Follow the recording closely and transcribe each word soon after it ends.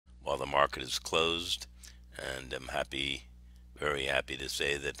while the market is closed, and I'm happy, very happy to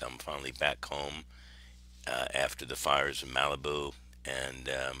say that I'm finally back home after the fires in Malibu, and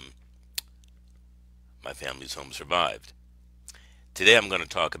my family's home survived. Today I'm going to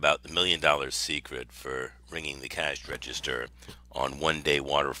talk about the $1,000,000 secret for ringing the cash register on one-day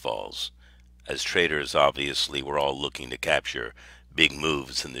waterfalls. As traders, obviously, we're all looking to capture big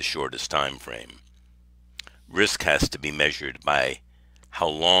moves in the shortest time frame. Risk has to be measured by how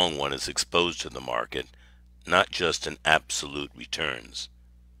long one is exposed to the market, not just in absolute returns.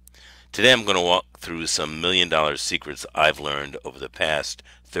 Today I'm going to walk through some $1,000,000 secrets I've learned over the past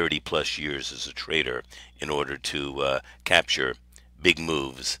 30 plus years as a trader in order to capture big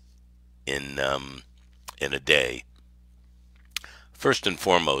moves in a day. First and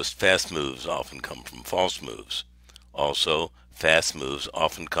foremost, fast moves often come from false moves. Also, fast moves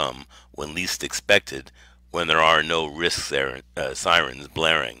often come when least expected, when there are no risk sirens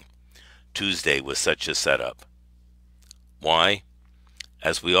blaring. Tuesday was such a setup. Why?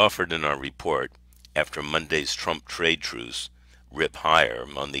 As we offered in our report, after Monday's Trump trade truce rip higher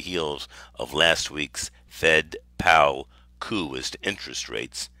on the heels of last week's Fed Powell coup as to interest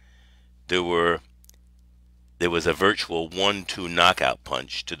rates, there was a virtual 1-2 knockout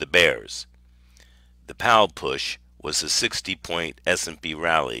punch to the bears. The Powell push was a 60-point S&P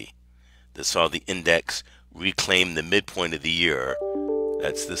rally that saw the index reclaim the midpoint of the year.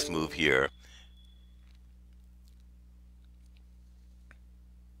 That's this move here.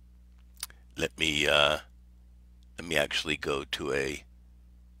 Let me actually go to an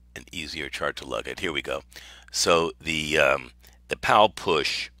easier chart to look at. Here we go. So the Powell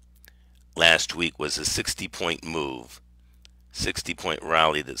push last week was a 60-point move, 60-point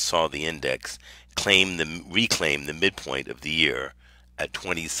rally that saw the index reclaim the midpoint of the year at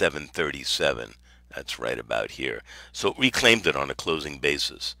 2737. That's right about here. So it reclaimed it on a closing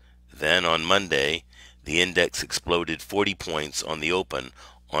basis. Then on Monday, the index exploded 40 points on the open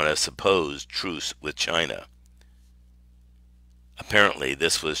on a supposed truce with China. Apparently,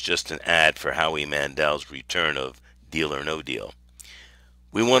 this was just an ad for Howie Mandel's return of Deal or No Deal.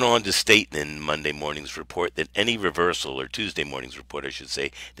 We went on to state in Monday morning's report that any reversal, or Tuesday morning's report I should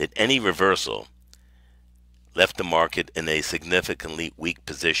say, that any reversal left the market in a significantly weak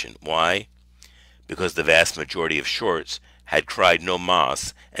position. Why? Because the vast majority of shorts had cried no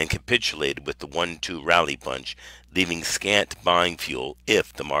mas and capitulated with the 1-2 rally punch, leaving scant buying fuel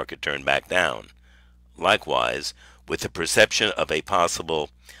if the market turned back down. Likewise, with the perception of a possible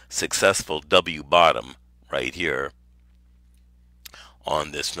successful W bottom right here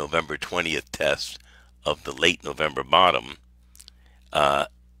on this November 20th test of the late November bottom,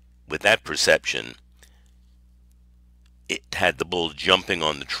 with that perception, it had the bull jumping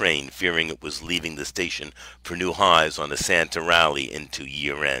on the train, fearing it was leaving the station for new highs on a Santa rally into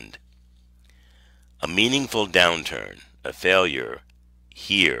year-end. A meaningful downturn, a failure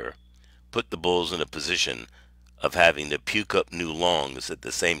here, put the bulls in a position of having to puke up new longs at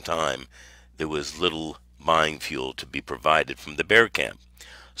the same time there was little buying fuel to be provided from the bear camp.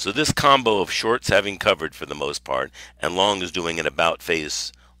 So this combo of shorts having covered for the most part and longs doing an about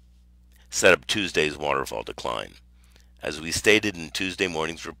face set up Tuesday's waterfall decline. As we stated in Tuesday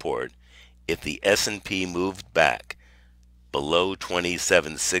morning's report, if the S&P moved back below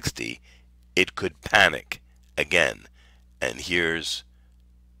 2760, it could panic again. And here's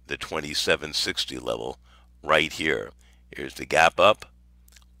the 2760 level right here. Here's the gap up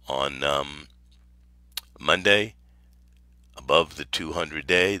on Monday above the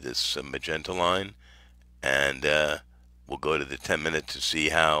 200-day, this magenta line, and we'll go to the 10-minute to see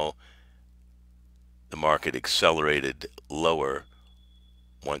how the market accelerated lower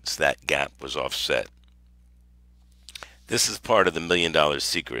once that gap was offset. This is part of the $1,000,000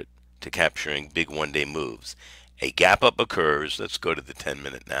 secret to capturing big one-day moves. A gap up occurs. Let's go to the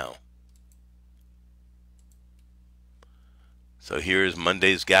 10-minute now. So here's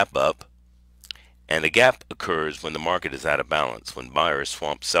Monday's gap up, and a gap occurs when the market is out of balance, when buyers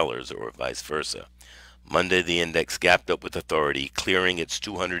swamp sellers or vice versa. Monday the index gapped up with authority, clearing its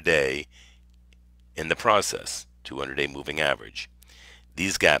 200-day in the process, 200-day moving average.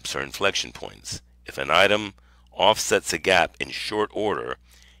 These gaps are inflection points. If an item offsets a gap in short order,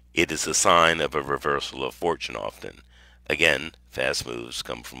 it is a sign of a reversal of fortune often. Again, fast moves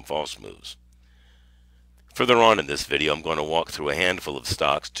come from false moves. Further on in this video, I'm going to walk through a handful of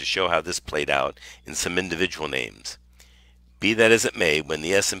stocks to show how this played out in some individual names. Be that as it may, when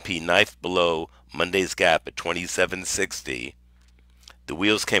the S&P knifed below Monday's gap at 2760, the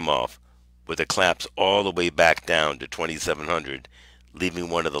wheels came off with a collapse all the way back down to 2700, leaving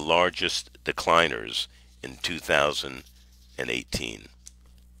one of the largest decliners in 2018.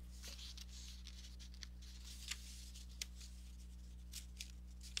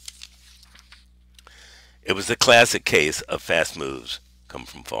 It was a classic case of fast moves come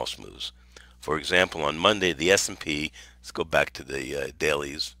from false moves. For example, on Monday, the S&P, let's go back to the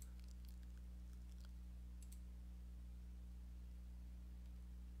dailies.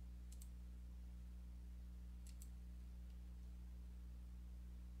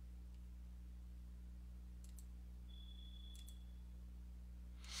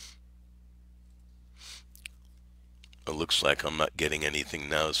 It looks like I'm not getting anything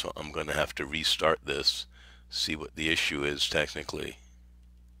now, so I'm going to have to restart this, see what the issue is technically.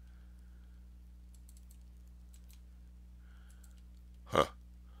 Huh.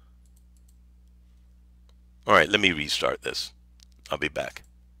 All right, let me restart this. I'll be back.